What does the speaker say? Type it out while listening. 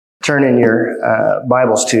Turn in your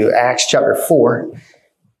Bibles to Acts chapter 4.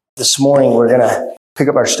 This morning we're going to pick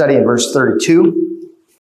up our study in verse 32.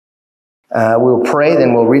 We'll pray,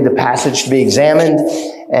 then we'll read the passage to be examined,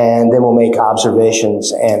 and then we'll make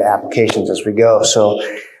observations and applications as we go. So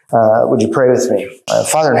would you pray with me?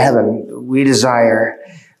 Father in heaven, we desire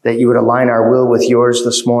that you would align our will with yours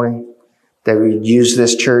this morning, that we'd use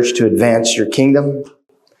this church to advance your kingdom.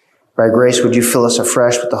 By grace, would you fill us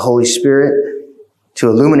afresh with the Holy Spirit to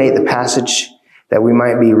illuminate the passage, that we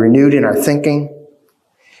might be renewed in our thinking.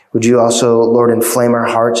 Would you also, Lord, inflame our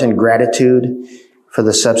hearts in gratitude for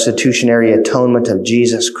the substitutionary atonement of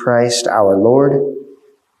Jesus Christ, our Lord.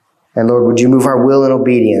 And Lord, would you move our will in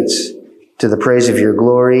obedience to the praise of your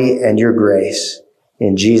glory and your grace.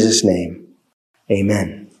 In Jesus' name,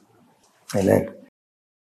 amen. Amen.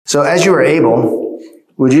 So as you are able,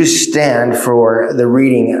 would you stand for the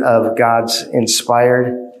reading of God's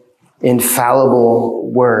inspired,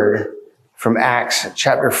 infallible word from Acts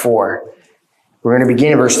chapter 4. We're going to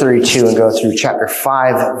begin in verse 32 and go through chapter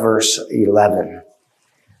 5, verse 11.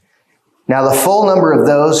 Now the full number of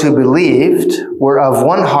those who believed were of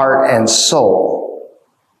one heart and soul.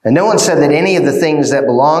 And no one said that any of the things that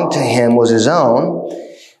belonged to him was his own,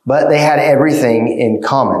 but they had everything in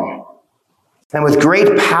common. And with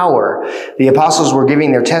great power, the apostles were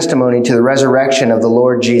giving their testimony to the resurrection of the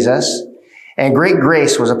Lord Jesus, and great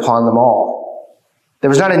grace was upon them all. There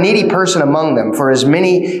was not a needy person among them, for as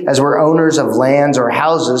many as were owners of lands or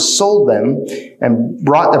houses sold them and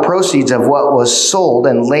brought the proceeds of what was sold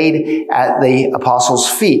and laid at the apostles'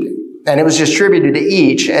 feet. And it was distributed to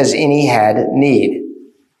each as any had need.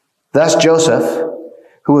 Thus Joseph,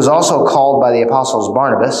 who was also called by the apostles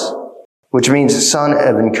Barnabas, which means son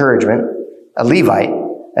of encouragement, a Levite,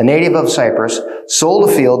 a native of Cyprus, sold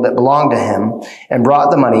a field that belonged to him and brought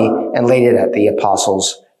the money and laid it at the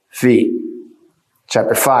apostles' feet.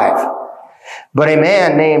 Chapter 5. But a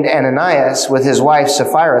man named Ananias with his wife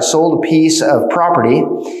Sapphira sold a piece of property,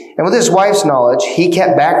 and with his wife's knowledge, he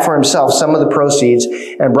kept back for himself some of the proceeds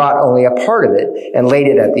and brought only a part of it and laid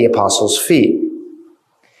it at the apostles' feet.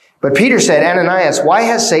 But Peter said, Ananias, why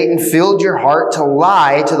has Satan filled your heart to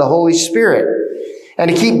lie to the Holy Spirit and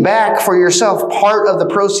to keep back for yourself part of the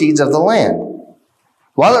proceeds of the land?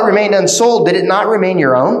 While it remained unsold, did it not remain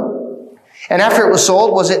your own? And after it was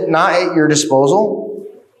sold, was it not at your disposal?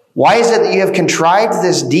 Why is it that you have contrived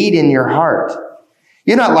this deed in your heart?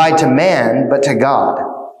 You have not lied to man, but to God.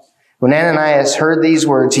 When Ananias heard these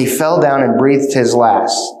words, he fell down and breathed his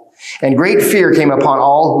last. And great fear came upon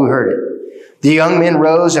all who heard it. The young men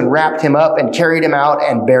rose and wrapped him up and carried him out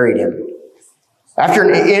and buried him. After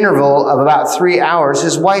an interval of about 3 hours,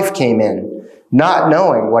 his wife came in, not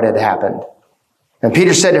knowing what had happened. And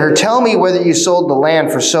Peter said to her, tell me whether you sold the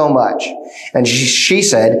land for so much. And she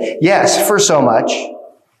said, yes, for so much.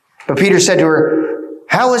 But Peter said to her,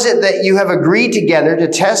 how is it that you have agreed together to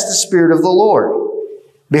test the Spirit of the Lord?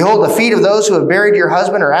 Behold, the feet of those who have buried your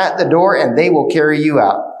husband are at the door, and they will carry you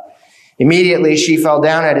out. Immediately she fell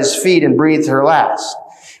down at his feet and breathed her last.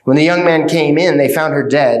 When the young man came in, they found her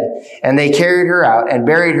dead, and they carried her out and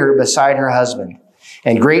buried her beside her husband.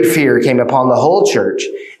 And great fear came upon the whole church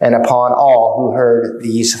and upon all who heard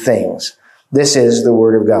these things. This is the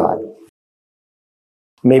word of God.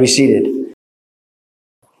 You may be seated.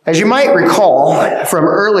 As you might recall from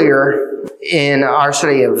earlier in our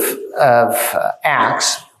study of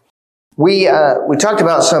Acts, we talked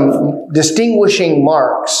about some distinguishing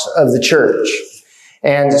marks of the church.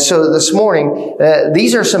 And so this morning,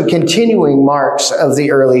 these are some continuing marks of the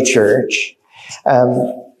early church.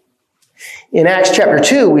 In Acts chapter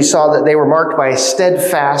 2, we saw that they were marked by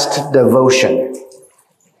steadfast devotion.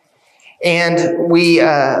 And we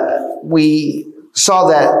saw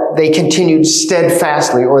that they continued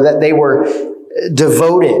steadfastly, or that they were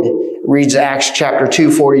devoted, reads Acts chapter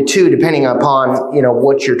 2:42, depending upon,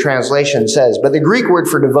 what your translation says. But the Greek word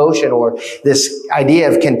for devotion, or this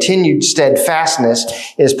idea of continued steadfastness,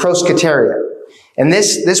 is proskateria. And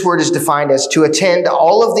this word is defined as to attend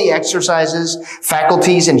all of the exercises,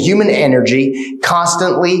 faculties, and human energy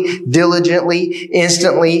constantly, diligently,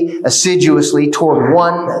 instantly, assiduously toward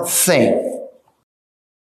one thing.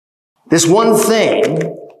 This one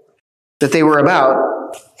thing that they were about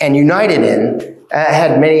and united in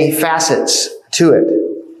had many facets to it.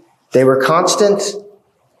 They were constant,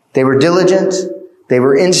 they were diligent, they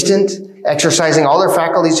were instant, exercising all their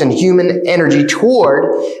faculties and human energy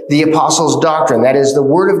toward the apostles' doctrine. That is the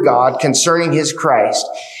word of God concerning his Christ.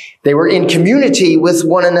 They were in community with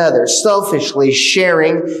one another, selfishly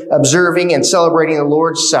sharing, observing, and celebrating the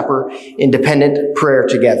Lord's Supper in dependent prayer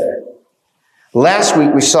together. Last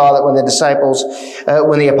week we saw that when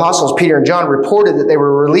the apostles Peter and John reported that they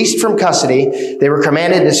were released from custody, they were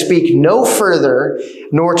commanded to speak no further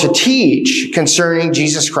nor to teach concerning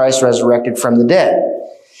Jesus Christ resurrected from the dead.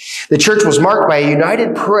 The church was marked by a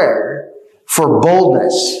united prayer for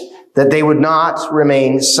boldness that they would not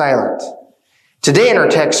remain silent. Today in our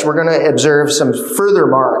text, we're going to observe some further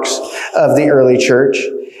marks of the early church.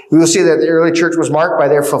 We will see that the early church was marked by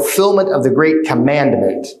their fulfillment of the great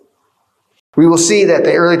commandment. We will see that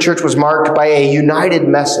the early church was marked by a united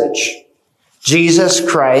message. Jesus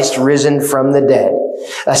Christ risen from the dead,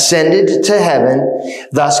 ascended to heaven,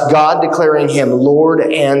 thus God declaring him Lord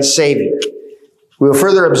and Savior. We will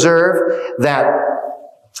further observe that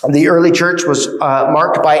the early church was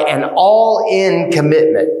marked by an all-in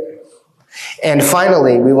commitment. And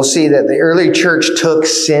finally, we will see that the early church took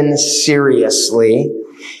sin seriously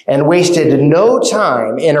and wasted no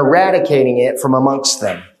time in eradicating it from amongst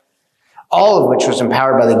them. All of which was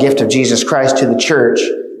empowered by the gift of Jesus Christ to the church,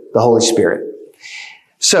 the Holy Spirit.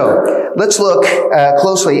 So, let's look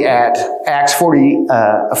closely at Acts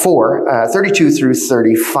 44, 32 through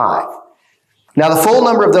 35. Now the full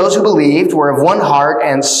number of those who believed were of one heart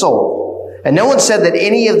and soul. And no one said that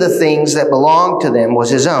any of the things that belonged to them was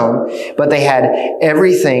his own, but they had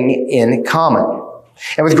everything in common.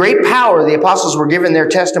 And with great power, the apostles were given their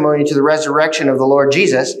testimony to the resurrection of the Lord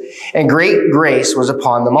Jesus, and great grace was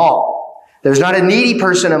upon them all. There was not a needy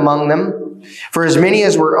person among them, for as many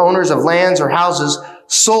as were owners of lands or houses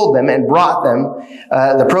sold them and brought them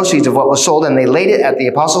the proceeds of what was sold, and they laid it at the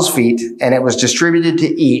apostles' feet, and it was distributed to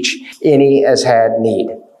each, any as had need.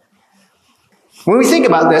 When we think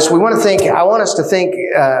about this, I want us to think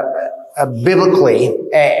biblically,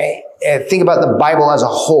 think about the Bible as a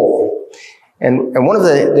whole. And one of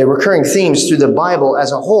the recurring themes through the Bible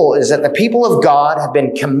as a whole is that the people of God have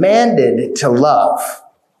been commanded to love.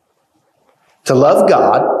 To love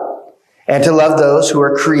God and to love those who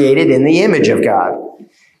are created in the image of God.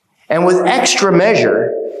 And with extra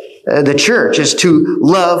measure, the church is to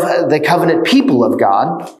love the covenant people of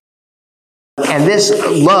God. And this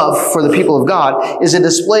love for the people of God is a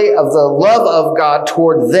display of the love of God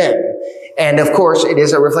toward them. And of course, it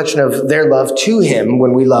is a reflection of their love to him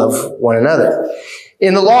when we love one another.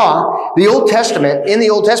 In the law, in the Old Testament,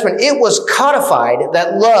 it was codified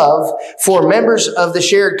that love for members of the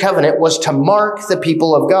shared covenant was to mark the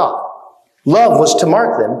people of God. Love was to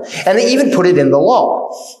mark them, and they even put it in the law.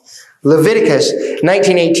 Leviticus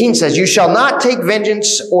 19:18 says, "You shall not take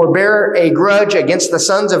vengeance or bear a grudge against the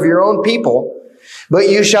sons of your own people, but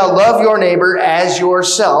you shall love your neighbor as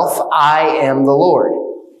yourself. I am the Lord."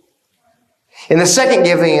 In the second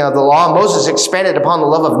giving of the law, Moses expanded upon the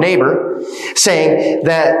love of neighbor, saying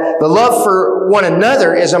that the love for one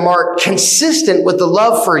another is a mark consistent with the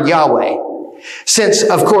love for Yahweh. Since,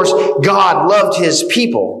 of course, God loved his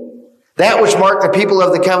people. That which marked the people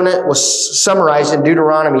of the covenant was summarized in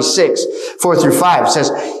Deuteronomy 6, 4 through 5. It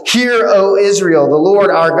says, "Hear, O Israel, the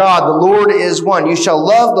Lord our God, the Lord is one. You shall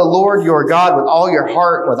love the Lord your God with all your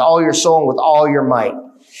heart, with all your soul, and with all your might.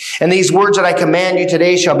 And these words that I command you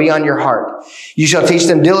today shall be on your heart. You shall teach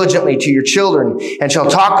them diligently to your children, and shall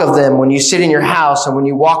talk of them when you sit in your house, and when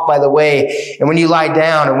you walk by the way, and when you lie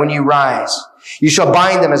down, and when you rise. You shall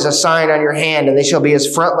bind them as a sign on your hand, and they shall be as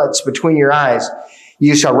frontlets between your eyes.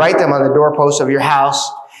 You shall write them on the doorposts of your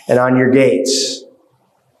house and on your gates."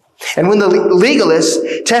 And when the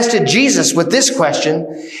legalists tested Jesus with this question,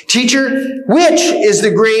 "Teacher, which is the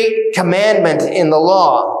great commandment in the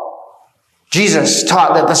law?" Jesus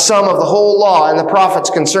taught that the sum of the whole law and the prophets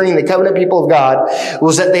concerning the covenant people of God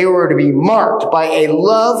was that they were to be marked by a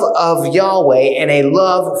love of Yahweh and a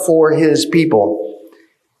love for his people.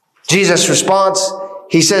 Jesus' response,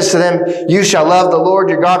 he says to them, "You shall love the Lord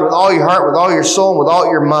your God with all your heart, with all your soul, and with all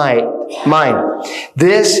your mind.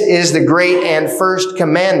 This is the great and first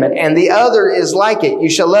commandment, and the other is like it. You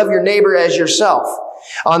shall love your neighbor as yourself.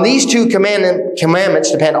 On these two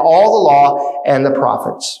commandments depend all the law and the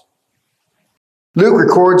prophets." Luke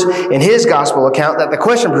records in his gospel account that the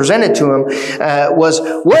question presented to him was,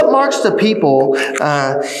 what marks the people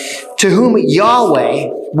to whom Yahweh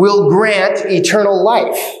will grant eternal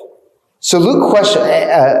life? So Luke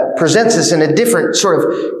presents this in a different sort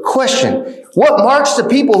of question. What marks the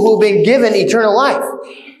people who have been given eternal life?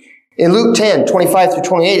 In Luke 10, 25 through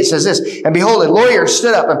 28, it says this, "And behold, a lawyer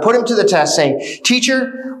stood up and put him to the test, saying,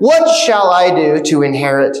 'Teacher, what shall I do to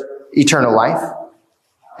inherit eternal life?'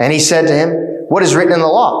 And he said to him, 'What is written in the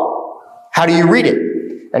law? How do you read it?'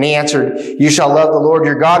 And he answered, 'You shall love the Lord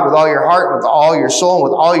your God with all your heart, with all your soul, and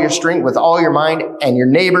with all your strength, with all your mind, and your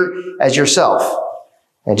neighbor as yourself.'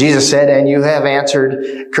 And Jesus said, 'And you have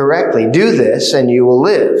answered correctly. Do this, and you will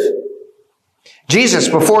live.' Jesus,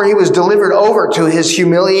 before he was delivered over to his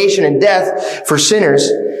humiliation and death for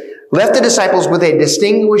sinners, left the disciples with a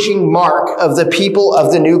distinguishing mark of the people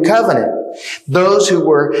of the new covenant, those who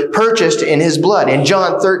were purchased in his blood. In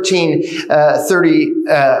John 13,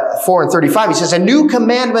 34 and 35, he says, "A new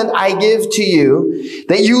commandment I give to you,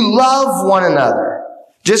 that you love one another.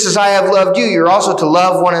 Just as I have loved you, you're also to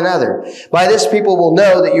love one another. By this people will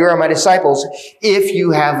know that you are my disciples, if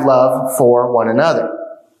you have love for one another."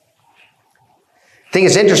 I think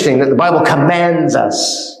it's interesting that the Bible commands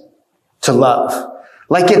us to love.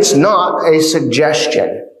 Like it's not a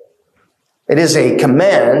suggestion. It is a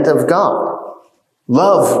command of God.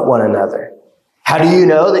 Love one another. How do you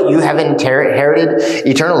know that you have inherited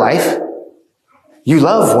eternal life? You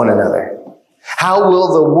love one another. How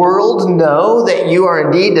will the world know that you are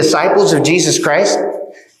indeed disciples of Jesus Christ?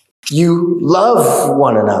 You love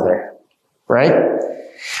one another, right?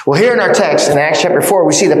 Well, here in our text in Acts chapter 4,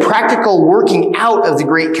 we see the practical working out of the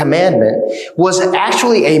great commandment was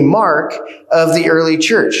actually a mark of the early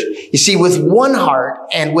church. You see, with one heart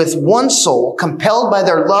and with one soul, compelled by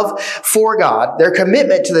their love for God, their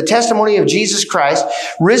commitment to the testimony of Jesus Christ,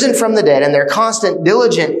 risen from the dead, and their constant,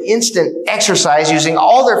 diligent, instant exercise using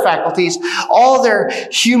all their faculties, all their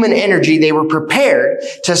human energy, they were prepared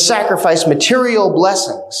to sacrifice material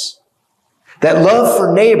blessings. That love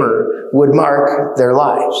for neighbor would mark their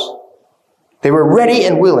lives. They were ready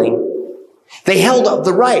and willing. They held up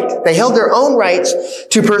the right. They held their own rights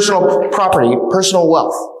to personal property, personal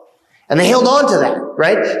wealth. And they held on to that,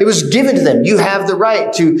 right? It was given to them. You have the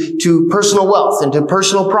right to personal wealth and to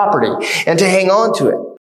personal property and to hang on to it.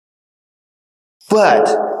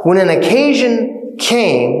 But when an occasion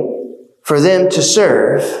came for them to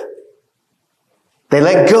serve, they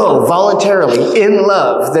let go voluntarily, in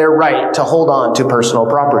love, their right to hold on to personal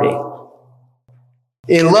property.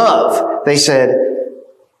 In love, they said,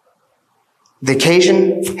 the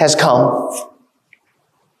occasion has come.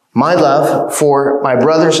 My love for my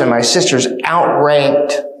brothers and my sisters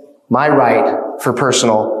outranked my right for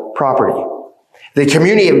personal property. The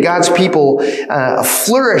community of God's people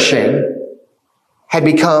flourishing had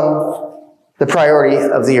become the priority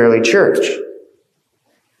of the early church.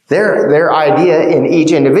 Their idea in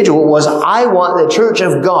each individual was, I want the church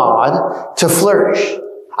of God to flourish.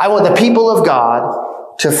 I want the people of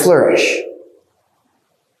God to flourish.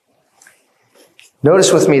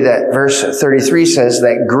 Notice with me that verse 33 says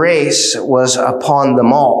that grace was upon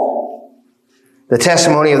them all. The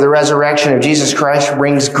testimony of the resurrection of Jesus Christ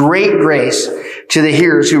brings great grace to the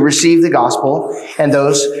hearers who receive the gospel and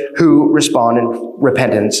those who respond in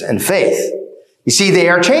repentance and faith. You see, they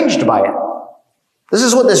are changed by it. This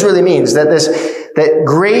is what this really means, that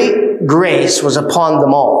great grace was upon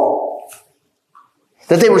them all.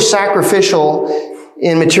 That they were sacrificial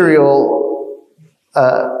in material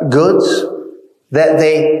goods, that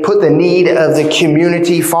they put the need of the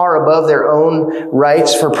community far above their own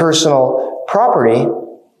rights for personal property,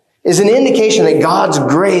 is an indication that God's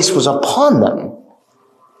grace was upon them.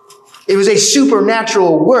 It was a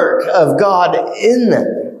supernatural work of God in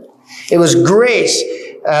them. It was grace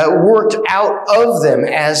worked out of them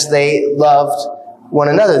as they loved one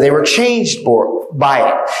another. They were changed by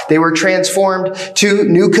it. They were transformed to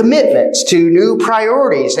new commitments, to new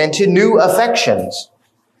priorities, and to new affections.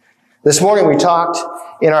 This morning we talked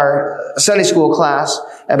in our Sunday school class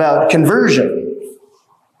about conversion.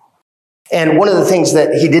 And one of the things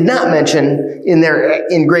that he did not mention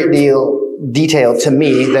in great detail to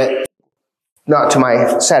me, that not to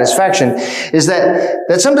my satisfaction, is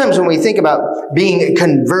that sometimes when we think about being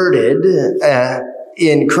converted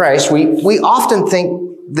in Christ, we often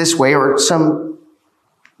think this way, or some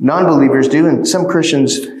non-believers do, and some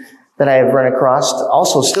Christians that I have run across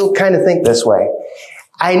also still kind of think this way.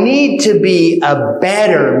 I need to be a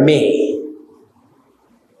better me,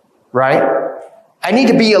 right? I need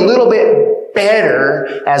to be a little bit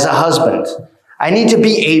better as a husband. I need to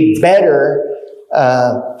be a better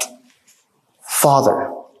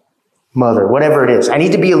father, mother, whatever it is. I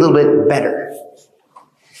need to be a little bit better.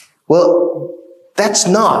 Well, that's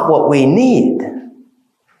not what we need.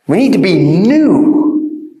 We need to be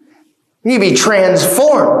new. We need to be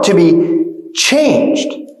transformed, to be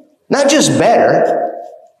changed. Not just better,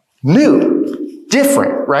 new,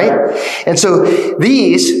 different, right? And so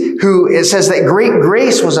these who, it says that great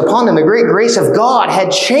grace was upon them, the great grace of God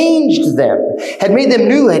had changed them, had made them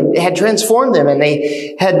new, had transformed them, and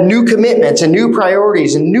they had new commitments and new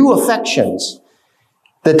priorities and new affections.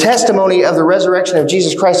 The testimony of the resurrection of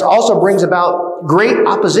Jesus Christ also brings about great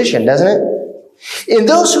opposition, doesn't it? In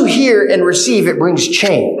those who hear and receive, it brings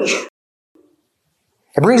change.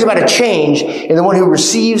 It brings about a change in the one who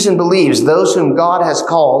receives and believes, those whom God has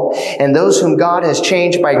called and those whom God has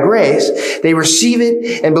changed by grace. They receive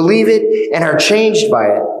it and believe it and are changed by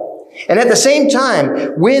it. And at the same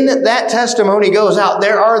time, when that testimony goes out,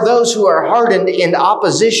 there are those who are hardened in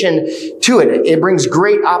opposition to it. It brings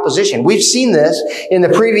great opposition. We've seen this in the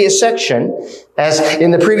previous section. As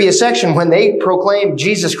in the previous section, when they proclaimed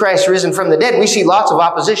Jesus Christ risen from the dead, we see lots of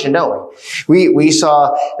opposition, don't we? We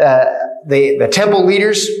saw the temple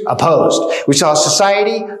leaders opposed. We saw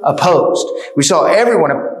society opposed. We saw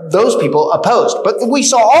everyone, those people opposed. But we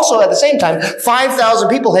saw also at the same time, 5,000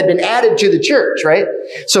 people had been added to the church, right?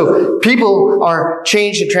 So people are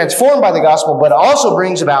changed and transformed by the gospel, but it also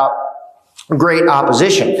brings about great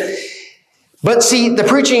opposition. But see, the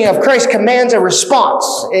preaching of Christ commands a response.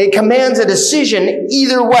 It commands a decision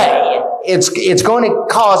either way. It's going to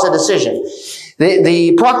cause a decision.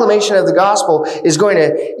 The proclamation of the gospel is going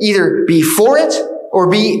to either be for it or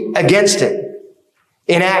be against it.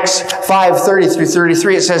 In Acts 5:30 through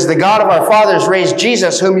 33, it says, "The God of our fathers raised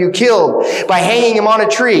Jesus, whom you killed by hanging him on a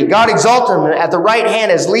tree. God exalted him at the right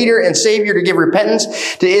hand as leader and savior to give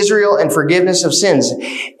repentance to Israel and forgiveness of sins.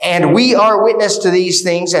 And we are witness to these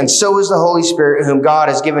things, and so is the Holy Spirit, whom God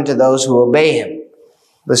has given to those who obey him."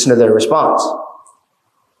 Listen to their response.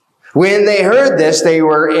 When they heard this, they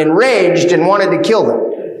were enraged and wanted to kill them.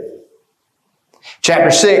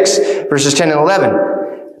 Chapter 6, verses 10 and 11.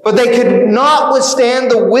 "But they could not withstand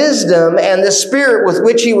the wisdom and the spirit with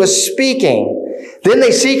which he was speaking. Then they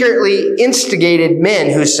secretly instigated men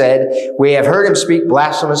who said, 'We have heard him speak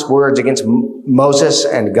blasphemous words against Moses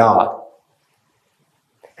and God.'"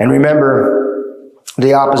 And remember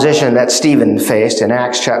the opposition that Stephen faced in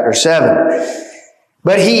Acts chapter 7.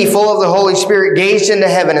 "But he, full of the Holy Spirit, gazed into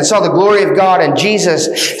heaven and saw the glory of God and Jesus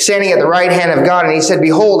standing at the right hand of God. And he said,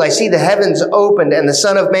 'Behold, I see the heavens opened and the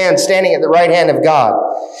Son of Man standing at the right hand of God.'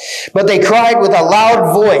 But they cried with a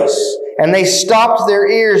loud voice, and they stopped their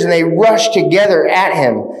ears, and they rushed together at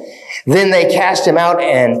him. Then they cast him out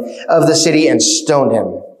of the city and stoned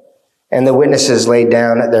him. And the witnesses laid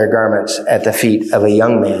down their garments at the feet of a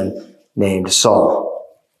young man named Saul."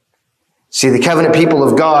 See, the covenant people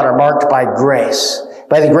of God are marked by grace.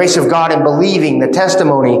 By the grace of God in believing the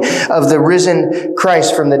testimony of the risen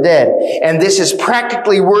Christ from the dead. And this is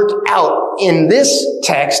practically worked out in this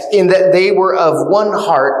text in that they were of one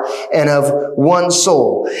heart and of one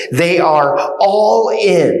soul. They are all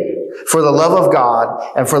in for the love of God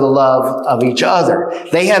and for the love of each other.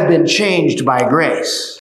 They have been changed by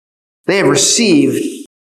grace. They have received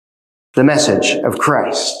the message of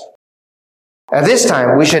Christ. At this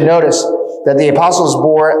time, we should notice that the apostles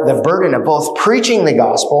bore the burden of both preaching the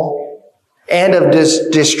gospel and of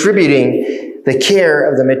distributing the care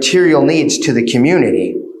of the material needs to the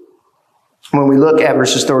community. When we look at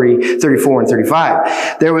verses 34 and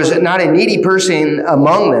 35, there was not a needy person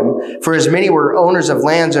among them, for as many were owners of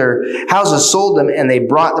lands or houses sold them, and they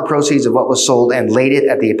brought the proceeds of what was sold and laid it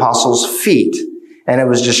at the apostles' feet, and it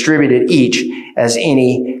was distributed each as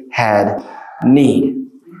any had need.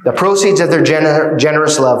 The proceeds of their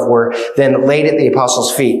generous love were then laid at the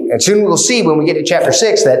apostles' feet. And soon we'll see when we get to chapter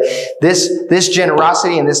 6 that this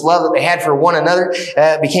generosity and this love that they had for one another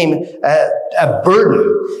became a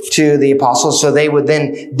burden to the apostles. So they would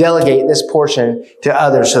then delegate this portion to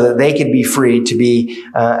others so that they could be free to be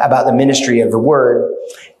about the ministry of the word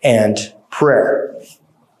and prayer.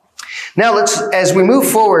 Now as we move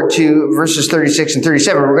forward to verses 36 and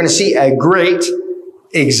 37, we're going to see a great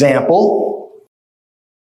example.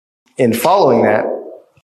 In following that,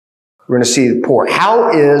 we're going to see the poor. How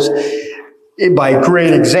is, by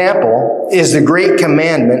great example, is the great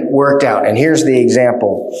commandment worked out? And here's the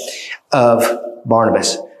example of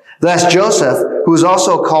Barnabas. "Thus Joseph, who was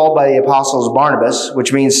also called by the apostles Barnabas,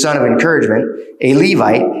 which means son of encouragement, a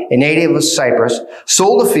Levite, a native of Cyprus,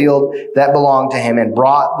 sold a field that belonged to him and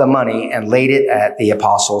brought the money and laid it at the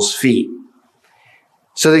apostles' feet."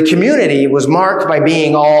 So the community was marked by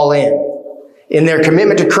being all in their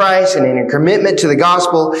commitment to Christ and in their commitment to the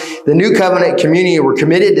gospel. The new covenant community were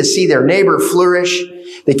committed to see their neighbor flourish.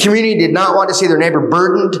 The community did not want to see their neighbor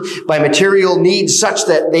burdened by material needs such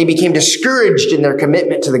that they became discouraged in their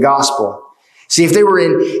commitment to the gospel. See, if they were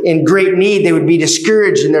in great need, they would be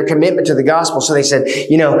discouraged in their commitment to the gospel. So they said,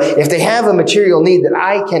 if they have a material need that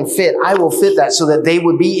I can fit, I will fit that, so that they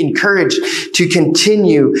would be encouraged to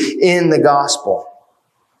continue in the gospel.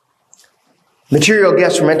 Material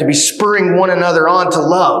gifts were meant to be spurring one another on to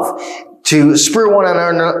love, to spur one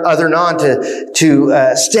another on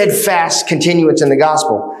to steadfast continuance in the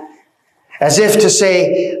gospel. As if to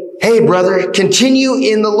say, hey, brother, continue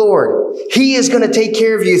in the Lord. He is going to take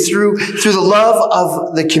care of you through the love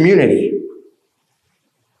of the community.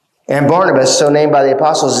 And Barnabas, so named by the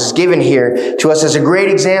apostles, is given here to us as a great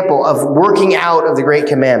example of working out of the great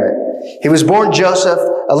commandment. He was born Joseph,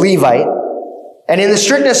 a Levite, and in the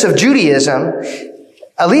strictness of Judaism,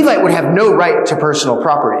 a Levite would have no right to personal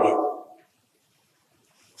property.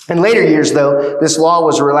 In later years, though, this law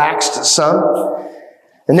was relaxed some.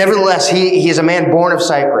 And nevertheless, he is a man born of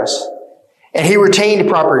Cyprus, and he retained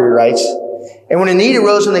property rights. And when a need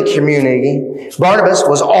arose in the community, Barnabas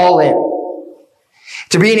was all in.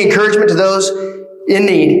 To be an encouragement to those in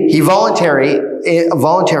need, he voluntarily,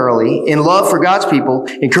 in love for God's people,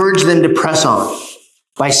 encouraged them to press on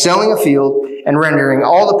by selling a field and rendering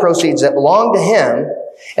all the proceeds that belonged to him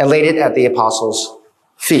and laid it at the apostles'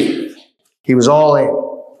 feet. He was all in.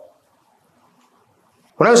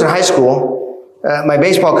 When I was in high school, my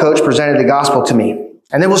baseball coach presented the gospel to me.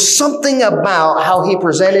 And there was something about how he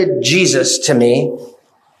presented Jesus to me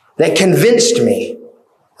that convinced me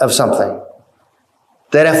of something.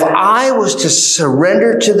 That if I was to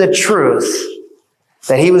surrender to the truth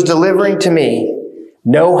that he was delivering to me,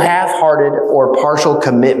 no half-hearted or partial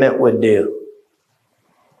commitment would do.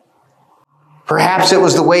 Perhaps it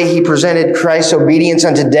was the way he presented Christ's obedience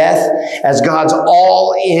unto death as God's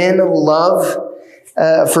all-in love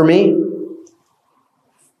for me.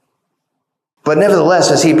 But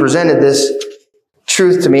nevertheless, as he presented this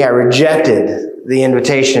truth to me, I rejected the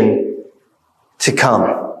invitation to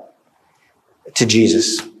come to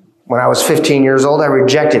Jesus. When I was 15 years old, I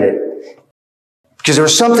rejected it. Because there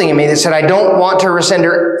was something in me that said, I don't want to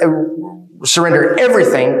surrender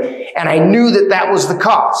everything. And I knew that that was the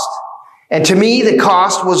cost. And to me, the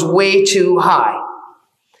cost was way too high.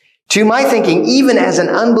 To my thinking, even as an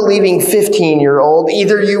unbelieving 15-year-old,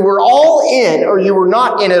 either you were all in or you were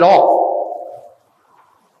not in at all.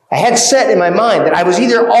 I had set in my mind that I was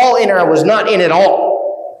either all in or I was not in at all.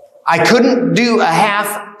 I couldn't do a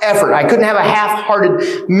half effort. I couldn't have a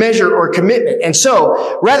half-hearted measure or commitment. And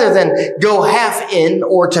so, rather than go half in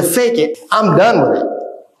or to fake it, I'm done with it.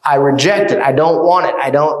 I reject it. I don't want it. I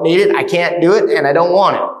don't need it. I can't do it, and I don't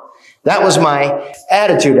want it. That was my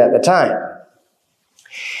attitude at the time.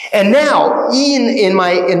 And now, in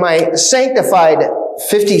my sanctified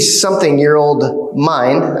 50-something-year-old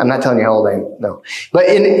mind, I'm not telling you how old I am, no. But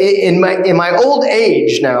in my old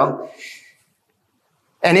age now,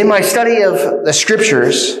 and in my study of the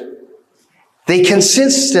scriptures, they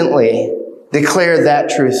consistently declare that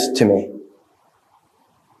truth to me.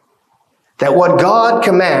 That what God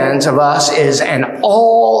commands of us is an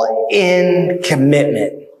all-in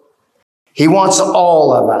commitment. He wants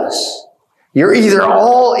all of us. You're either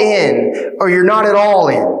all in or you're not at all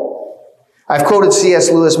in. I've quoted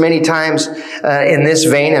C.S. Lewis many times in this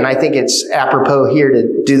vein, and I think it's apropos here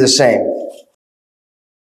to do the same.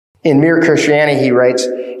 In Mere Christianity, he writes,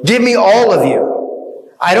 "Give me all of you.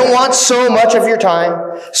 I don't want so much of your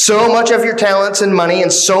time, so much of your talents and money,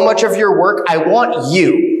 and so much of your work. I want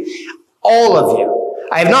you, all of you.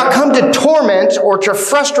 I have not come to torment or to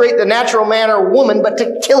frustrate the natural man or woman, but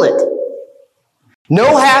to kill it.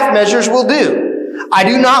 No half measures will do. I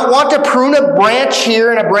do not want to prune a branch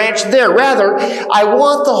here and a branch there. Rather, I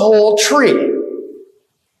want the whole tree.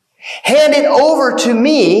 Hand it over to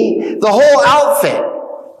me, the whole outfit.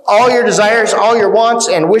 All your desires, all your wants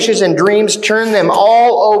and wishes and dreams, turn them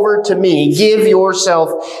all over to me. Give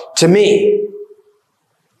yourself to me."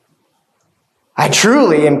 I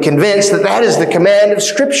truly am convinced that that is the command of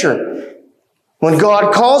Scripture. When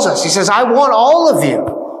God calls us, He says, I want all of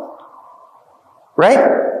you. Right?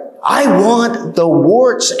 I want the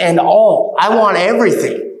warts and all. I want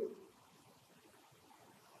everything.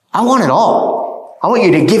 I want it all. I want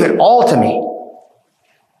you to give it all to me.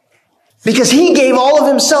 Because He gave all of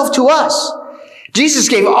Himself to us. Jesus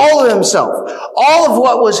gave all of Himself. All of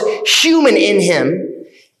what was human in Him,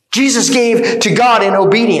 Jesus gave to God in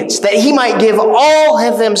obedience, that He might give all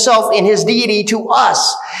of Himself in His deity to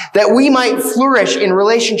us, that we might flourish in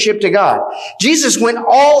relationship to God. Jesus went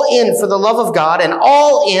all in for the love of God and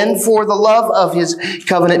all in for the love of His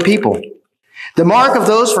covenant people. The mark of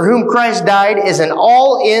those for whom Christ died is an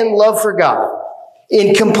all-in love for God,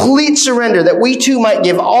 in complete surrender, that we too might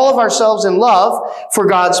give all of ourselves in love for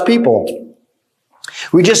God's people.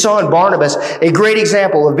 We just saw in Barnabas a great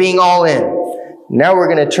example of being all in. Now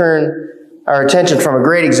we're going to turn our attention from a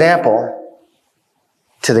great example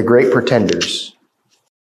to the great pretenders.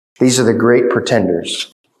 These are the great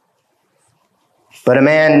pretenders. But a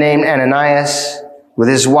man named Ananias, with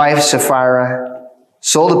his wife Sapphira,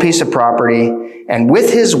 sold a piece of property, and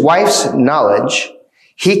with his wife's knowledge,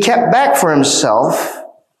 he kept back for himself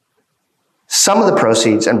some of the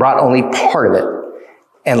proceeds and brought only part of it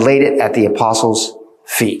and laid it at the apostles'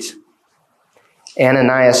 feet.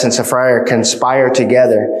 Ananias and Sapphira conspire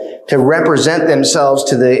together to represent themselves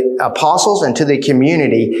to the apostles and to the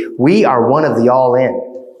community. We are one of the all in.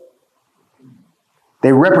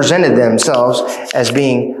 They represented themselves as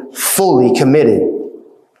being fully committed.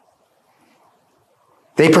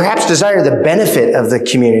 They perhaps desire the benefit of the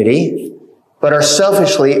community, but are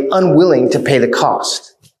selfishly unwilling to pay the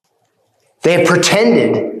cost. They have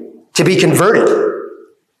pretended to be converted.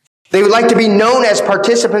 They would like to be known as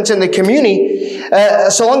participants in the community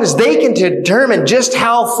so long as they can determine just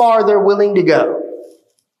how far they're willing to go.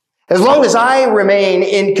 As long as I remain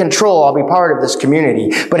in control, I'll be part of this community.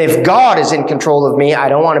 But if God is in control of me, I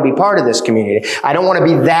don't want to be part of this community. I don't want to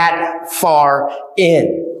be that far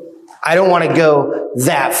in. I don't want to go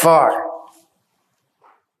that far.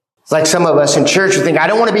 It's like some of us in church who think, I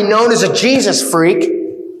don't want to be known as a Jesus freak.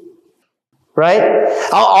 Right?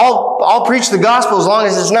 I'll preach the gospel as long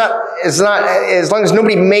as as long as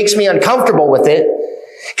nobody makes me uncomfortable with it.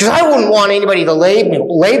 Because I wouldn't want anybody to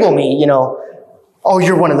label me, oh,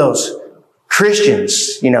 you're one of those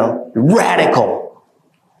Christians, radical.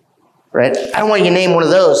 Right? I don't want you to name one of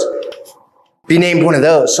those. Be named one of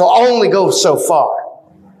those. So I'll only go so far.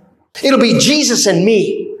 It'll be Jesus and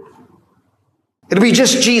me. It'll be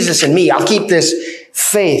just Jesus and me. I'll keep this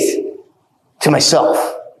faith to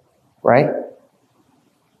myself. Right?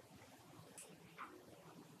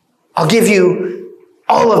 I'll give you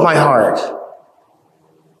all of my heart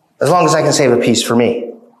as long as I can save a piece for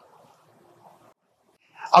me.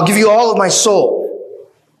 I'll give you all of my soul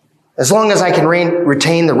as long as I can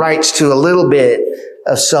retain the rights to a little bit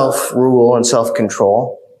of self-rule and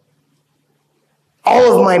self-control.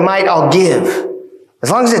 All of my might I'll give as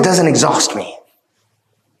long as it doesn't exhaust me.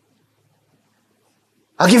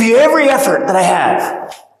 I'll give you every effort that I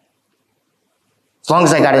have as long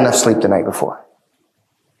as I got enough sleep the night before.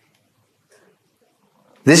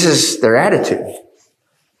 This is their attitude.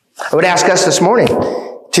 I would ask us this morning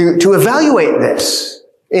to evaluate this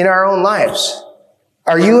in our own lives.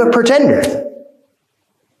 Are you a pretender?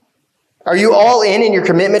 Are you all in your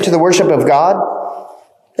commitment to the worship of God?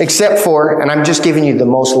 Except for, and I'm just giving you the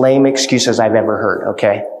most lame excuses I've ever heard,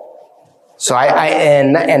 okay? So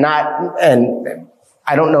I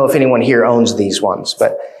don't know if anyone here owns these ones,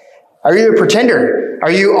 but are you a pretender? Are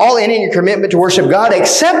you all in your commitment to worship God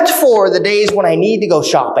except for the days when I need to go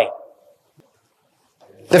shopping?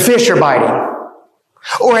 The fish are biting.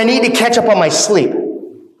 Or I need to catch up on my sleep.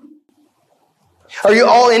 Are you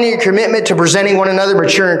all in your commitment to presenting one another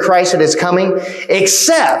mature in Christ at His coming?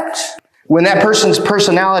 Except when that person's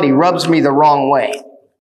personality rubs me the wrong way.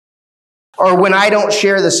 Or when I don't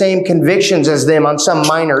share the same convictions as them on some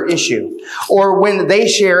minor issue. Or when they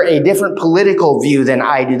share a different political view than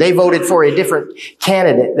I do. They voted for a different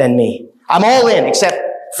candidate than me. I'm all in except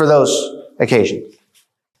for those occasions.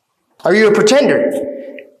 Are you a pretender?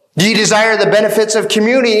 Do you desire the benefits of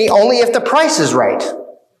community only if the price is right?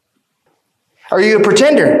 Are you a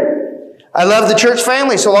pretender? I love the church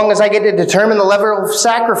family so long as I get to determine the level of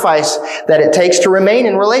sacrifice that it takes to remain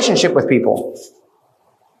in relationship with people.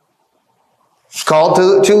 Called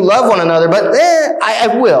to love one another, but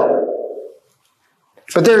I will.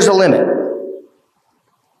 But there's a limit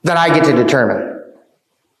that I get to determine.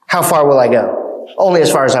 How far will I go? Only as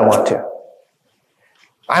far as I want to.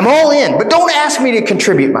 I'm all in, but don't ask me to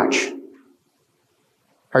contribute much.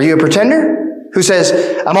 Are you a pretender who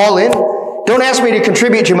says, I'm all in? Don't ask me to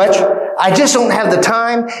contribute too much. I just don't have the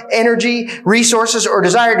time, energy, resources, or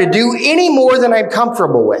desire to do any more than I'm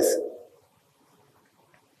comfortable with.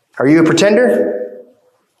 Are you a pretender?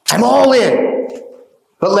 I'm all in,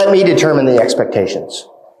 but let me determine the expectations.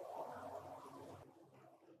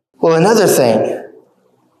 Well, another thing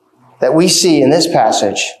that we see in this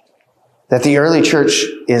passage that the early church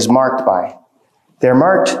is marked by, they're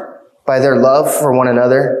marked by their love for one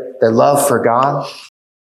another, their love for God.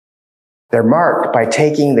 They're marked by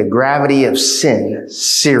taking the gravity of sin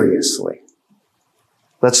seriously.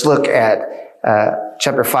 Let's look at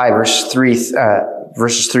chapter 5,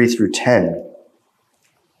 verses 3 through 10.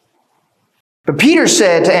 But Peter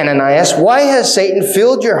said to Ananias, why has Satan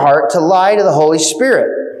filled your heart to lie to the Holy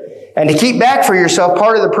Spirit and to keep back for yourself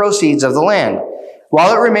part of the proceeds of the land?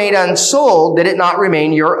 While it remained unsold, did it not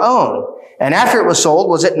remain your own? And after it was sold,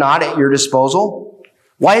 was it not at your disposal?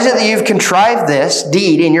 Why is it that you've contrived this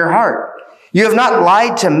deed in your heart? You have not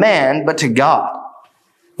lied to man, but to God.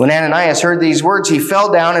 When Ananias heard these words, he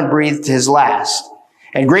fell down and breathed his last.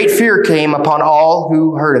 And great fear came upon all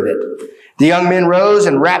who heard of it. The young men rose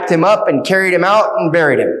and wrapped him up and carried him out and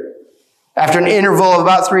buried him. After an interval of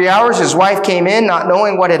about 3 hours, his wife came in, not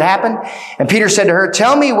knowing what had happened. And Peter said to her,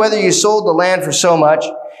 tell me whether you sold the land for so much.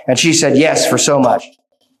 And she said, yes, for so much.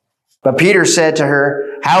 But Peter said to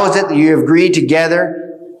her, how is it that you have agreed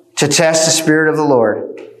together to test the Spirit of the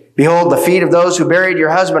Lord? Behold, the feet of those who buried your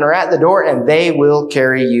husband are at the door, and they will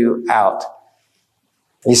carry you out.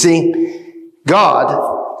 You see,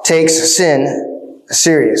 God takes sin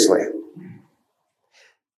seriously.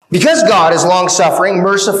 Because God is long-suffering,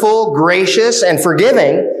 merciful, gracious, and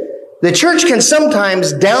forgiving, the church can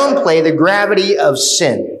sometimes downplay the gravity of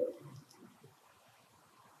sin.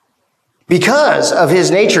 Because of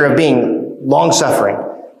his nature of being long-suffering,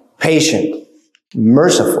 patient,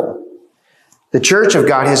 merciful, the church of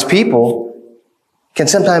God, his people, can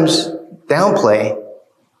sometimes downplay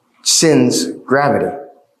sin's gravity.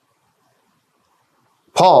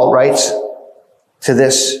 Paul writes to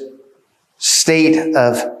this state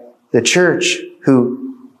of the church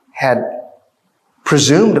who had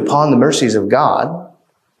presumed upon the mercies of God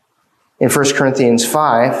in 1 Corinthians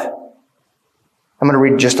 5. I'm going to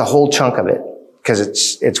read just a whole chunk of it because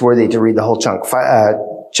it's worthy to read the whole chunk.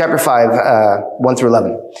 Chapter 5, 1 through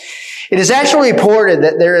 11. It is actually reported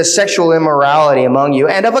that there is sexual immorality among you,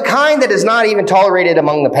 and of a kind that is not even tolerated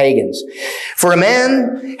among the pagans. For a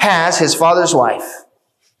man has his father's wife,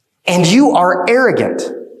 and you are arrogant.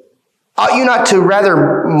 Ought you not to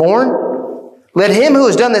rather mourn? Let him who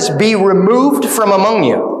has done this be removed from among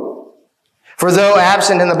you. For though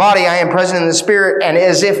absent in the body, I am present in the spirit, and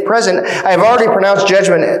as if present, I have already pronounced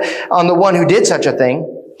judgment on the one who did such a thing.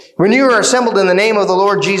 When you are assembled in the name of the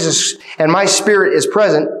Lord Jesus, and my spirit is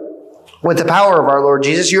present, with the power of our Lord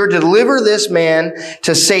Jesus, you are to deliver this man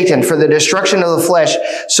to Satan for the destruction of the flesh,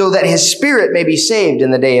 so that his spirit may be saved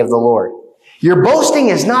in the day of the Lord. Your boasting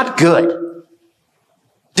is not good.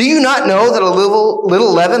 Do you not know that a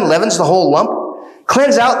little leaven leavens the whole lump?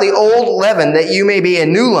 Cleanse out the old leaven, that you may be a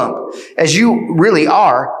new lump, as you really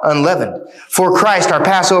are unleavened. For Christ, our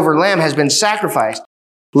Passover lamb, has been sacrificed.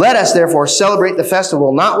 Let us therefore celebrate the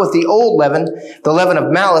festival, not with the old leaven, the leaven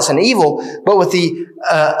of malice and evil, but with the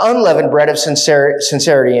unleavened bread of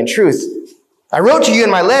sincerity and truth. I wrote to you in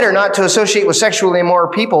my letter not to associate with sexually immoral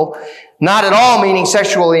people, not at all meaning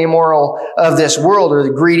sexually immoral of this world, or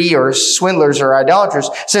the greedy, or swindlers, or idolaters,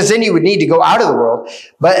 since then you would need to go out of the world.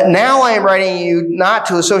 But now I am writing you not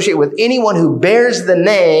to associate with anyone who bears the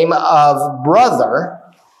name of brother,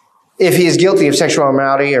 if he is guilty of sexual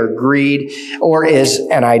immorality or greed, or is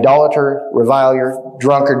an idolater, reviler,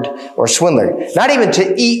 drunkard, or swindler. Not even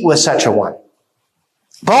to eat with such a one.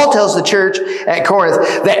 Paul tells the church at Corinth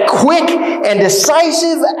that quick and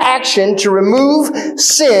decisive action to remove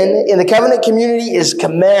sin in the covenant community is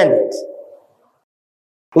commanded.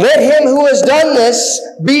 Let him who has done this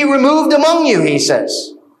be removed among you, he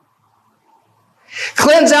says.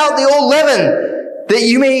 Cleanse out the old leaven, that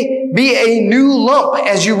you may be a new lump,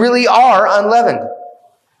 as you really are unleavened.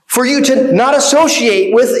 For you to not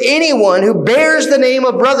associate with anyone who bears the name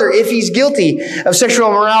of brother if he's guilty of sexual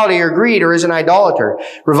immorality or greed, or is an idolater,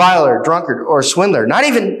 reviler, drunkard, or swindler. Not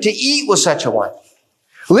even to eat with such a one.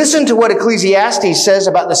 Listen to what Ecclesiastes says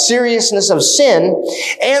about the seriousness of sin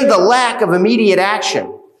and the lack of immediate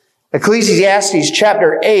action. Ecclesiastes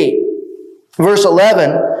chapter 8, verse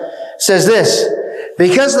 11 says this: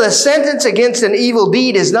 because the sentence against an evil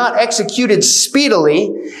deed is not executed speedily,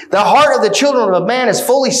 the heart of the children of man is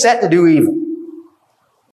fully set to do evil.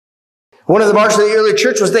 One of the marks of the early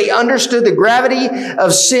church was they understood the gravity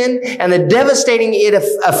of sin and the devastating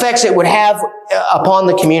effects it would have upon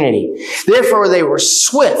the community. Therefore, they were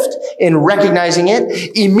swift in recognizing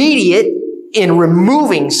it, immediate in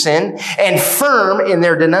removing sin, and firm in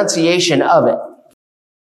their denunciation of it.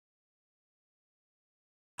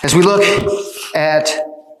 As we look at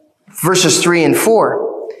verses 3 and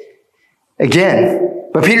 4, again,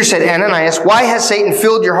 but Peter said, Ananias, why has Satan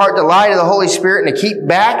filled your heart to lie to the Holy Spirit and to keep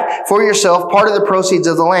back for yourself part of the proceeds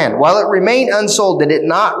of the land? While it remained unsold, did it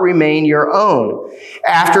not remain your own?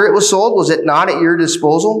 After it was sold, was it not at your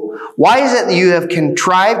disposal? Why is it that you have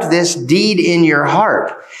contrived this deed in your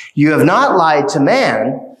heart? You have not lied to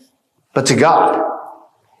man, but to God.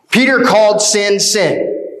 Peter called sin, sin.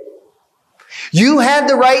 You had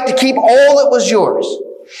the right to keep all that was yours.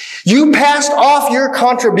 You passed off your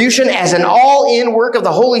contribution as an all-in work of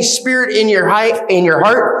the Holy Spirit in your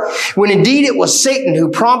heart, when indeed it was Satan who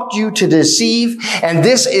prompted you to deceive, and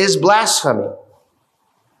this is blasphemy.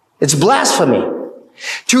 It's blasphemy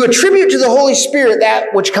to attribute to the Holy Spirit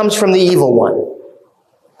that which comes from the evil one.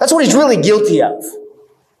 That's what he's really guilty of,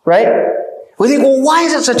 right? We think, well, why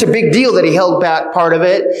is it such a big deal that he held back part of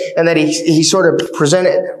it and that he sort of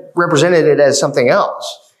represented it as something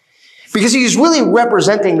else? Because he was really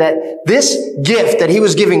representing that this gift that he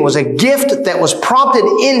was giving was a gift that was prompted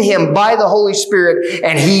in him by the Holy Spirit,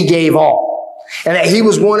 and he gave all. and that he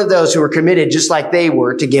was one of those who were committed just like they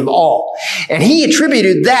were to give all. And he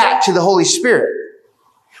attributed that to the Holy Spirit,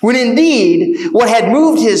 when indeed what had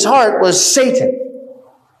moved his heart was Satan.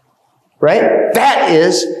 Right? That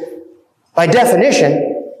is, by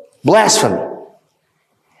definition, blasphemy.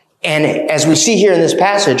 And as we see here in this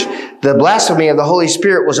passage, the blasphemy of the Holy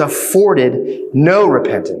Spirit was afforded no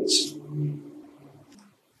repentance.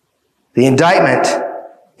 The indictment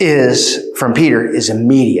from Peter is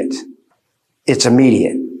immediate. It's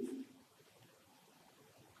immediate.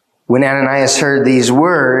 When Ananias heard these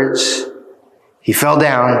words, he fell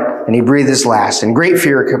down and he breathed his last, and great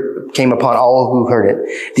fear came upon all who heard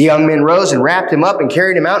it. The young men rose and wrapped him up and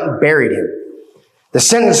carried him out and buried him. The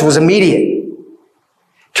sentence was immediate.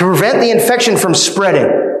 To prevent the infection from spreading,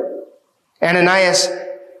 Ananias'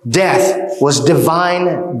 death was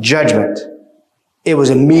divine judgment. It was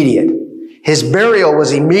immediate. His burial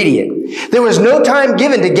was immediate. There was no time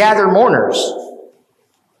given to gather mourners.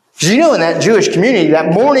 Because you know, in that Jewish community,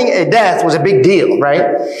 that mourning a death was a big deal, right?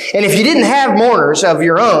 And if you didn't have mourners of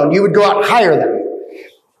your own, you would go out and hire them,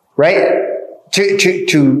 right?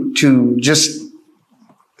 To just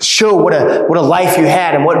show what a life you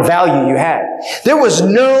had and what value you had. There was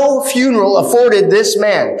no funeral afforded this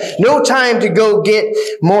man. No time to go get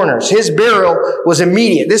mourners. His burial was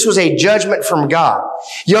immediate. This was a judgment from God.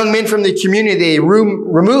 Young men from the community, they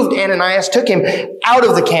removed Ananias, took him out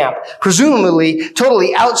of the camp, presumably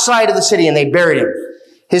totally outside of the city, and they buried him.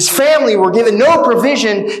 His family were given no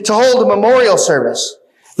provision to hold a memorial service.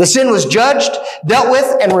 The sin was judged, dealt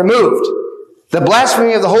with, and removed. The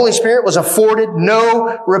blasphemy of the Holy Spirit was afforded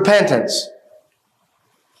no repentance.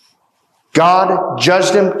 God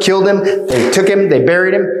judged him, killed him, they took him, they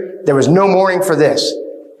buried him. There was no mourning for this.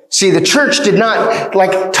 See, the church did not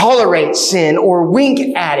tolerate sin or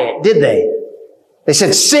wink at it, did they? They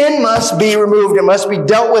said sin must be removed. It must be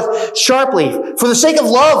dealt with sharply for the sake of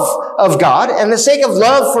love of God and the sake of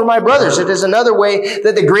love for my brothers. It is another way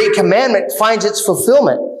that the great commandment finds its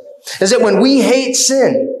fulfillment, is that when we hate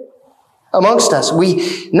sin amongst us,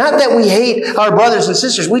 not that we hate our brothers and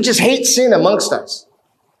sisters, we just hate sin amongst us.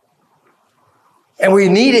 And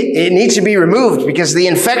it needs to be removed because the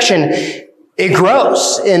infection, it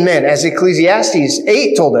grows in men, as Ecclesiastes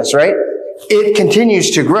 8 told us, right? It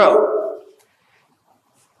continues to grow.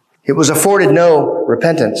 It was afforded no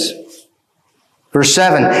repentance. Verse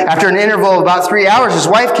 7, after an interval of about 3 hours, his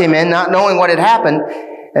wife came in, not knowing what had happened.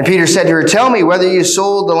 And Peter said to her, tell me whether you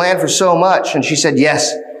sold the land for so much. And she said,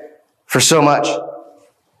 yes, for so much.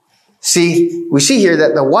 See, we see here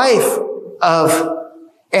that the wife of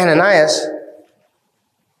Ananias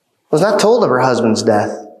was not told of her husband's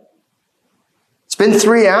death. It's been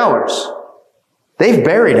 3 hours. They've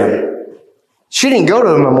buried him. She didn't go to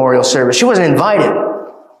a memorial service. She wasn't invited.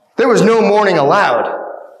 There was no mourning allowed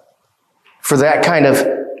for that kind of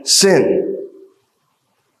sin.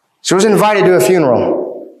 She was invited to a funeral.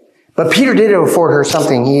 But Peter did afford her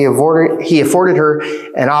something. He afforded her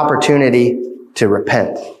an opportunity to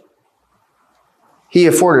repent. He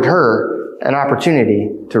afforded her an opportunity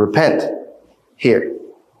to repent here.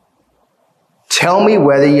 Tell me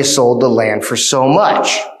whether you sold the land for so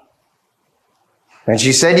much. And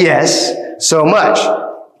she said, yes, so much.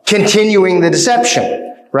 Continuing the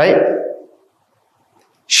deception, right?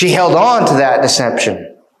 She held on to that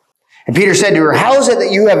deception. And Peter said to her, how is it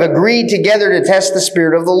that you have agreed together to test the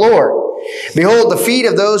Spirit of the Lord? Behold, the feet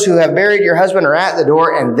of those who have buried your husband are at the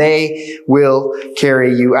door, and they will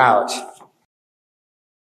carry you out.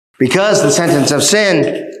 Because the sentence of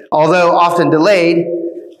sin, although often delayed,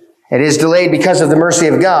 it is delayed because of the mercy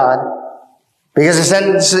of God. Because the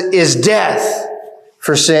sentence is death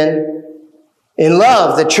for sin. In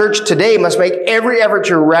love, the church today must make every effort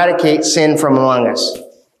to eradicate sin from among us.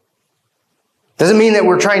 Doesn't mean that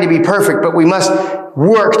we're trying to be perfect, but we must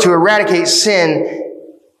work to eradicate sin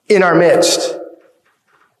in our midst.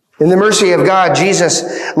 In the mercy of God, Jesus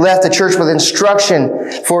left the church with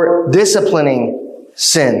instruction for disciplining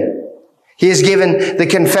sin. He has given the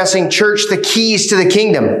confessing church the keys to the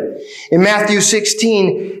kingdom. In Matthew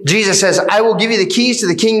 16, Jesus says, I will give you the keys to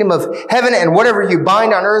the kingdom of heaven, and whatever you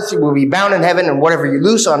bind on earth will be bound in heaven, and whatever you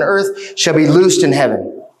loose on earth shall be loosed in heaven.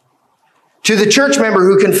 To the church member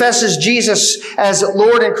who confesses Jesus as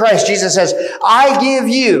Lord in Christ, Jesus says, I give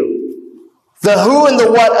you the who and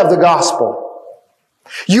the what of the gospel.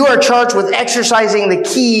 You are charged with exercising the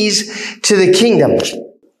keys to the kingdom.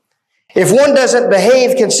 If one doesn't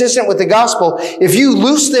behave consistent with the gospel, if you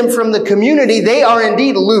loose them from the community, they are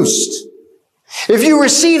indeed loosed. If you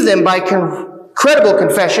receive them by credible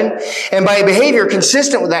confession and by behavior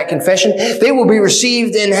consistent with that confession, they will be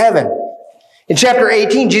received in heaven. In chapter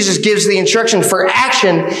 18, Jesus gives the instruction for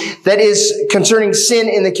action that is concerning sin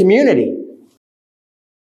in the community.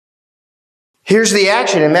 Here's the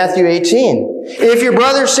action in Matthew 18. If your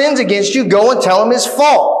brother sins against you, go and tell him his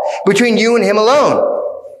fault between you and him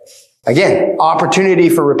alone. Again, opportunity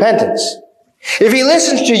for repentance. If he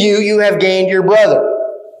listens to you, you have gained your brother.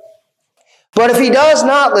 But if he does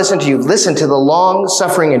not listen to you, listen to the long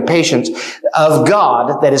suffering and patience of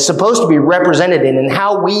God that is supposed to be represented in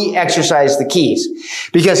how we exercise the keys.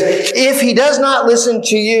 Because if he does not listen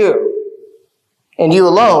to you and you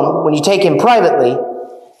alone, when you take him privately,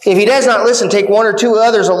 if he does not listen, take one or two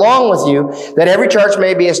others along with you, that every charge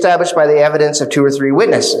may be established by the evidence of 2 or 3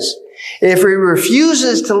 witnesses. If he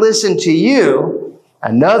refuses to listen to you,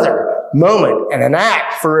 another moment and an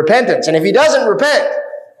act for repentance. And if he doesn't repent,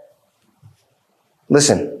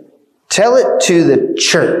 listen, tell it to the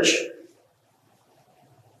church.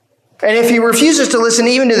 And if he refuses to listen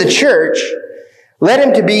even to the church, let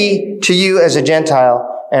him to be to you as a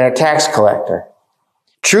Gentile and a tax collector.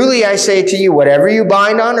 Truly I say to you, whatever you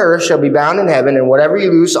bind on earth shall be bound in heaven, and whatever you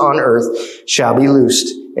loose on earth shall be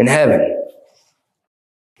loosed in heaven.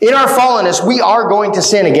 In our fallenness, we are going to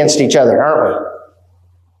sin against each other, aren't we?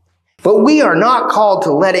 But we are not called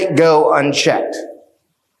to let it go unchecked.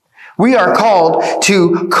 We are called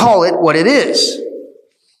to call it what it is.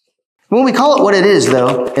 When we call it what it is,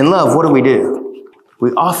 though, in love, what do?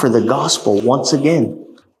 We offer the gospel once again.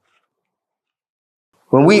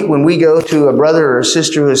 When we go to a brother or a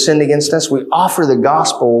sister who has sinned against us, we offer the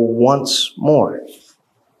gospel once more.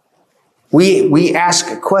 We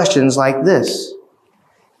ask questions like this.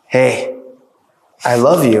 Hey, I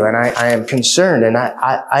love you and I am concerned and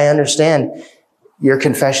I understand your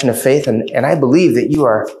confession of faith and I believe that you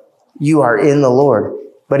are in the Lord.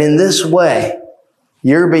 But in this way,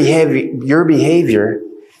 your behavior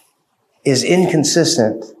is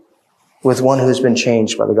inconsistent with one who's been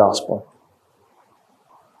changed by the gospel.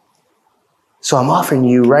 So I'm offering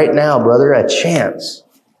you right now, brother, a chance,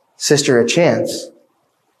 sister, a chance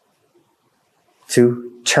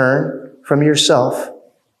to turn from yourself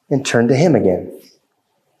and turn to him again.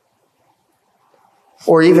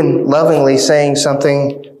 Or even lovingly saying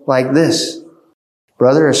something like this,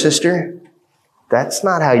 brother or sister, that's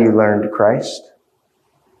not how you learned Christ.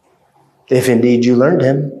 If indeed you learned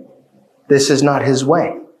him, this is not his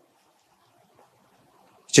way.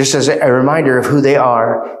 Just as a reminder of who they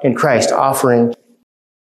are in Christ, offering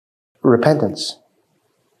repentance.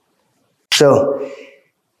 So,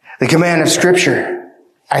 the command of Scripture,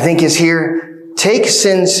 I think, is here, take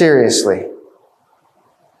sin seriously.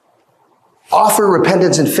 Offer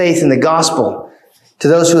repentance and faith in the gospel to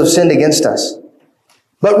those who have sinned against us.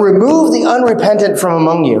 But remove the unrepentant from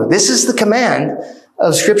among you. This is the command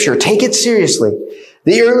of Scripture. Take it seriously.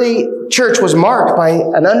 The early church was marked by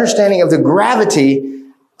an understanding of the gravity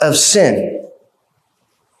of sin.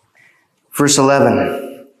 Verse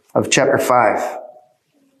 11 of chapter 5.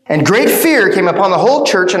 And great fear came upon the whole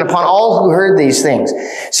church and upon all who heard these things.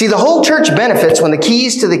 See, the whole church benefits when the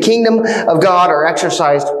keys to the kingdom of God are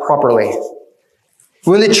exercised properly.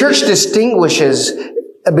 When the church distinguishes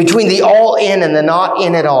between the all in and the not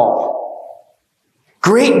in at all.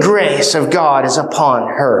 Great grace of God is upon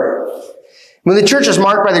her. When the church is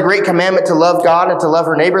marked by the great commandment to love God and to love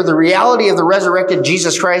her neighbor, the reality of the resurrected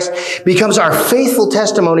Jesus Christ becomes our faithful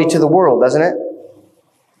testimony to the world, doesn't it?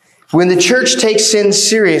 When the church takes sin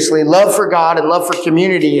seriously, love for God and love for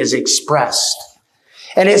community is expressed.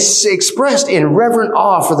 And it's expressed in reverent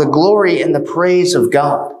awe for the glory and the praise of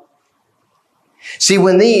God. See,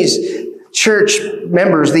 when these church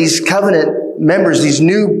members, these covenant members, these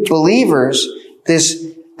new believers, this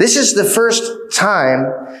is the first time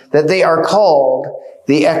that they are called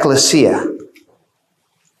the ecclesia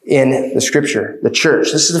in the Scripture, the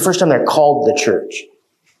church. This is the first time they're called the church.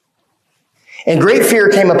 And great fear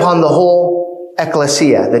came upon the whole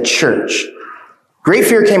ecclesia, the church. Great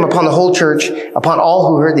fear came upon the whole church, upon all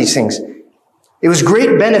who heard these things. It was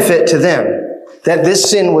great benefit to them that this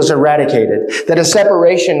sin was eradicated, that a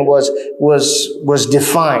separation was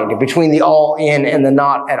defined between the all in and the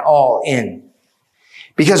not at all in.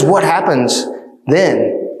 Because what happens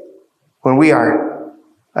then when we are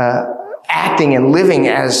acting and living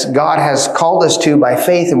as God has called us to by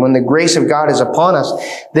faith, and when the grace of God is upon us,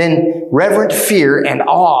 then reverent fear and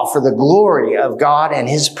awe for the glory of God and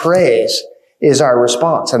his praise is our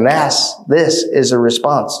response. And this is a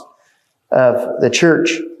response of the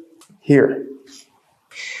church here.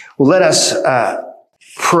 Well, let us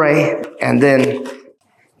pray and then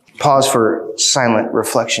pause for silent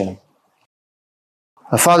reflection.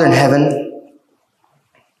 Father in heaven,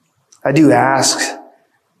 I do ask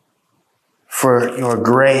for your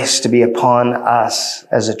grace to be upon us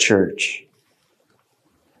as a church.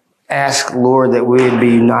 Ask, Lord, that we would be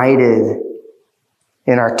united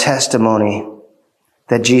in our testimony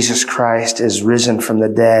that Jesus Christ is risen from the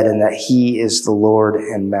dead and that he is the Lord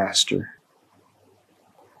and Master.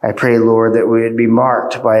 I pray, Lord, that we would be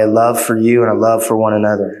marked by a love for you and a love for one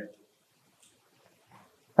another.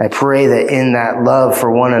 I pray that in that love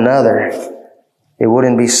for one another, it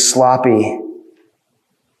wouldn't be sloppy,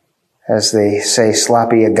 as they say,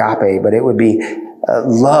 sloppy agape, but it would be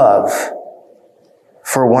love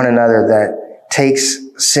for one another that takes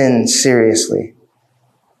sin seriously.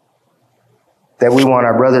 That we want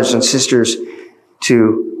our brothers and sisters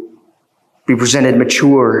to be presented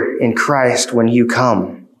mature in Christ when you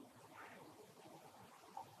come.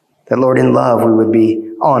 That, Lord, in love, we would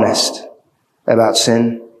be honest about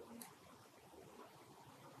sin.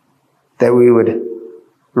 That we would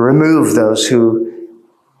remove those who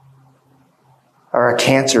are a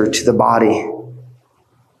cancer to the body.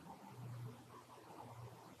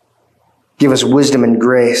 Give us wisdom and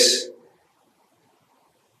grace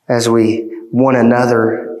as we one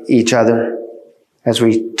another, each other, as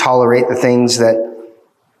we tolerate the things that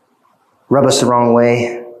rub us the wrong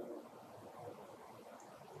way.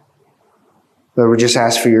 Lord, we just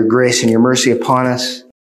ask for your grace and your mercy upon us.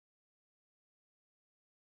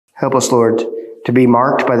 Help us, Lord, to be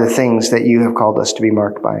marked by the things that you have called us to be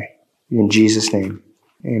marked by. In Jesus' name,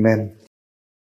 amen.